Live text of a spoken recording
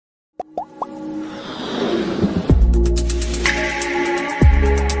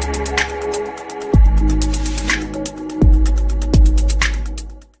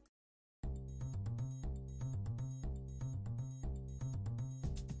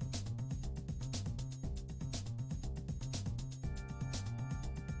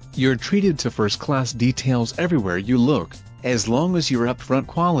You're treated to first-class details everywhere you look, as long as you're upfront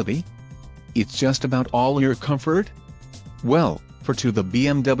quality. It's just about all your comfort? Well, the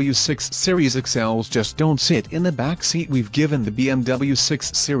BMW 6 Series XLs just don't sit in the back seat. We've given the BMW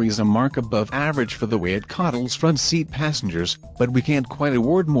 6 Series a mark above average for the way it coddles front seat passengers, but we can't quite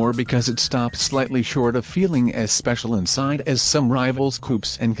award more because it stops slightly short of feeling as special inside as some rivals.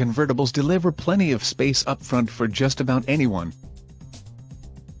 Coupes and convertibles deliver plenty of space up front for just about anyone.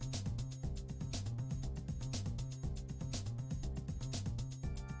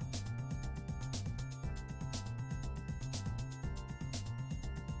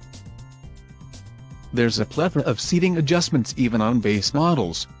 There's a plethora of seating adjustments even on base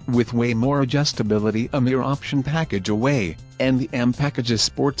models, with way more adjustability a mere option package away, and the M package's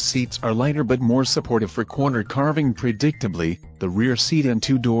sports seats are lighter but more supportive for corner carving. Predictably, the rear seat in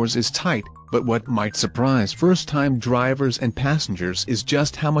two doors is tight, but what might surprise first-time drivers and passengers is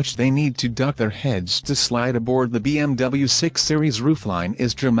just how much they need to duck their heads to slide aboard. The BMW 6 Series roofline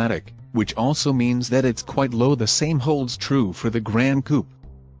is dramatic, which also means that it's quite low. The same holds true for the Gran Coupe.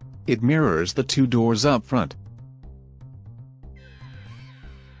 It mirrors the two doors up front.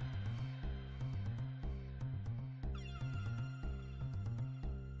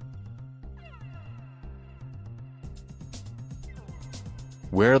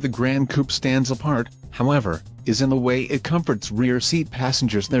 Where the Gran Coupe stands apart, however, is in the way it comforts rear seat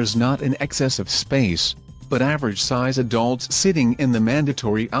passengers. There's not an excess of space, but average-size adults sitting in the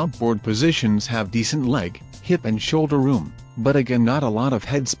mandatory outboard positions have decent leg, hip and shoulder room, but again not a lot of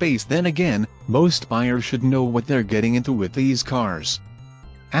head space. Then again, most buyers should know what they're getting into with these cars.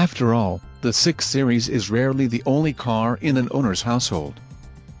 After all, the 6 Series is rarely the only car in an owner's household.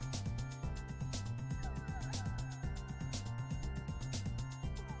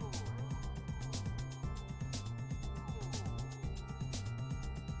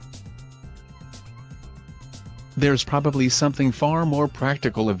 There's probably something far more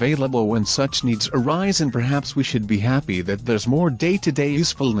practical available when such needs arise, and perhaps we should be happy that there's more day-to-day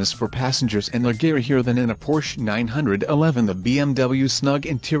usefulness for passengers and their gear here than in a Porsche 911. The BMW snug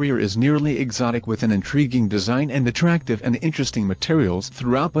interior is nearly exotic, with an intriguing design and attractive and interesting materials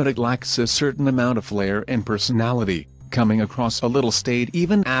throughout, but it lacks a certain amount of flair and personality, coming across a little staid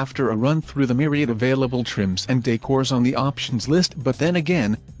even after a run through the myriad available trims and decors on the options list. But then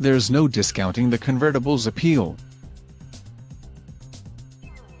again, there's no discounting the convertible's appeal.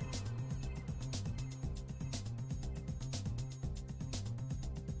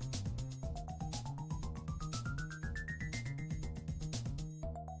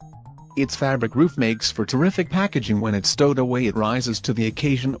 Its fabric roof makes for terrific packaging. When it's stowed away, it rises to the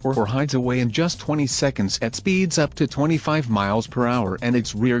occasion or hides away in just 20 seconds at speeds up to 25 miles per hour, and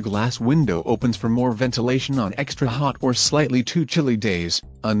its rear glass window opens for more ventilation on extra hot or slightly too chilly days,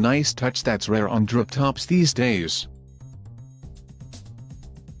 a nice touch that's rare on drop tops these days.